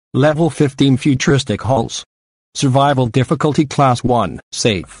Level 15 Futuristic Halls. Survival difficulty Class 1,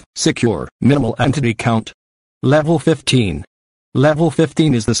 Safe, Secure, Minimal Entity Count. Level 15. Level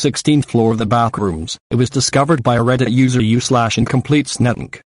 15 is the 16th floor of the Backrooms. It was discovered by a Reddit user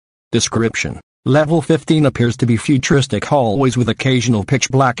u/incompletesnetink. Description: Level 15 appears to be futuristic hallways with occasional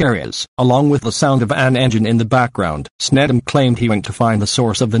pitch-black areas, along with the sound of an engine in the background. Snedim claimed he went to find the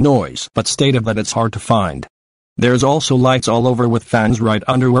source of the noise, but stated that it's hard to find. There's also lights all over with fans right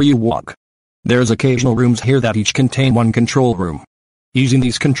under where you walk. There's occasional rooms here that each contain one control room. Using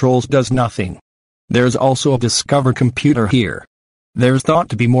these controls does nothing. There's also a discover computer here. There's thought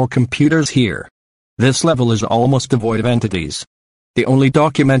to be more computers here. This level is almost devoid of entities. The only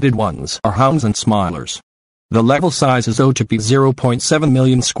documented ones are hounds and smilers. The level size is owed to be 0.7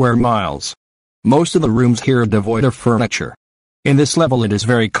 million square miles. Most of the rooms here are devoid of furniture. In this level it is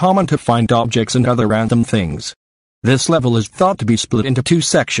very common to find objects and other random things. This level is thought to be split into two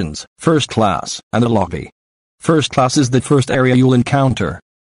sections, first class, and the lobby. First class is the first area you'll encounter.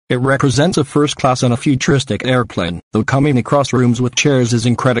 It represents a first class on a futuristic airplane, though coming across rooms with chairs is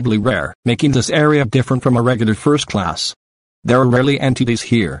incredibly rare, making this area different from a regular first class. There are rarely entities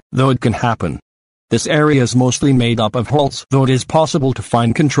here, though it can happen. This area is mostly made up of halls, though it is possible to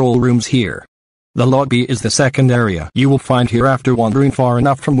find control rooms here. The lobby is the second area you will find here after wandering far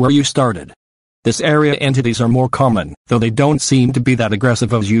enough from where you started. This area entities are more common, though they don't seem to be that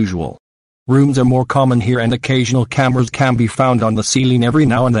aggressive as usual. Rooms are more common here and occasional cameras can be found on the ceiling every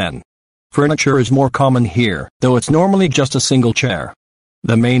now and then. Furniture is more common here, though it's normally just a single chair.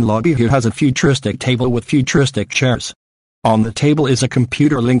 The main lobby here has a futuristic table with futuristic chairs. On the table is a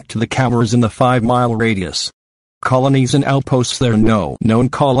computer linked to the cameras in the 5-mile radius. Colonies and outposts. There are no known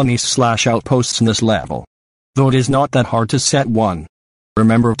colonies/outposts in this level, though it is not that hard to set one.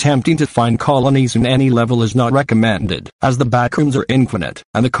 Remember, attempting to find colonies in any level is not recommended, as the backrooms are infinite,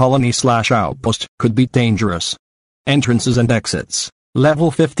 and the colony/outpost could be dangerous. Entrances and exits. Level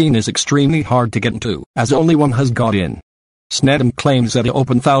 15 is extremely hard to get into, as only one has got in. Snedim claims that he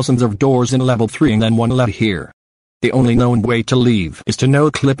opened thousands of doors in level 3 and then one led here. The only known way to leave is to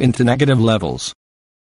no-clip into negative levels.